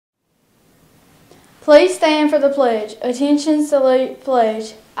Please stand for the pledge. Attention, salute,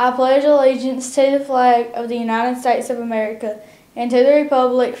 pledge. I pledge allegiance to the flag of the United States of America and to the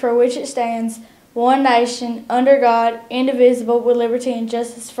republic for which it stands, one nation, under God, indivisible, with liberty and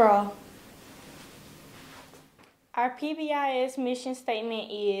justice for all. Our PBIS mission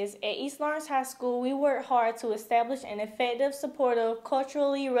statement is, at East Lawrence High School, we work hard to establish an effective, supportive,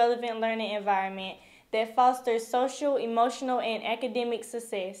 culturally relevant learning environment that fosters social, emotional, and academic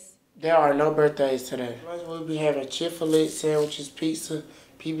success. There are no birthdays today. We'll be having Chick-fil-A sandwiches, pizza,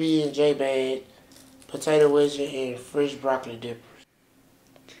 PB&J bag, potato wedges, and fresh broccoli dippers.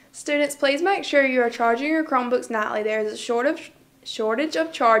 Students, please make sure you are charging your Chromebooks nightly. There is a shortage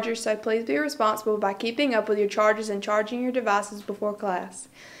of chargers, so please be responsible by keeping up with your charges and charging your devices before class.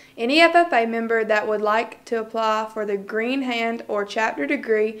 Any FFA member that would like to apply for the Green Hand or Chapter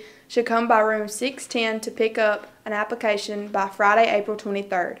degree should come by room 610 to pick up an application by Friday, April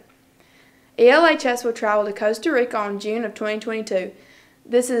 23rd. ELHS will travel to Costa Rica on June of 2022.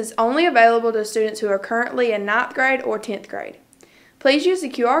 This is only available to students who are currently in 9th grade or 10th grade. Please use the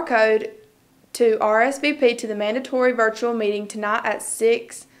QR code to RSVP to the mandatory virtual meeting tonight at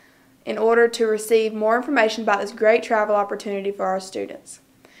 6 in order to receive more information about this great travel opportunity for our students.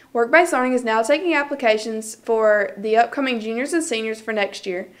 Work-based learning is now taking applications for the upcoming juniors and seniors for next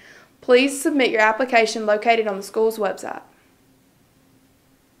year. Please submit your application located on the school's website.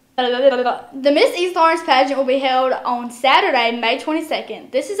 The Miss East Lawrence pageant will be held on Saturday, May 22nd.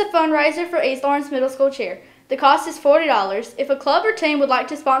 This is a fundraiser for East Lawrence Middle School cheer. The cost is $40. If a club or team would like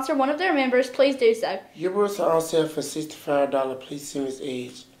to sponsor one of their members, please do so. Yearbooks are on sale for $65. Please see Ms.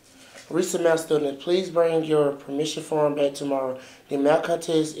 Edge. Recent math students, please bring your permission form back tomorrow. The math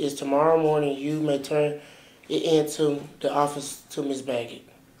contest is tomorrow morning. You may turn it into the office to Ms. Baggett.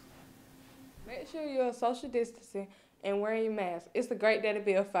 Make sure you're social distancing and wearing your mask. It's a great day to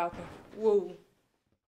be a Falcon. Woo!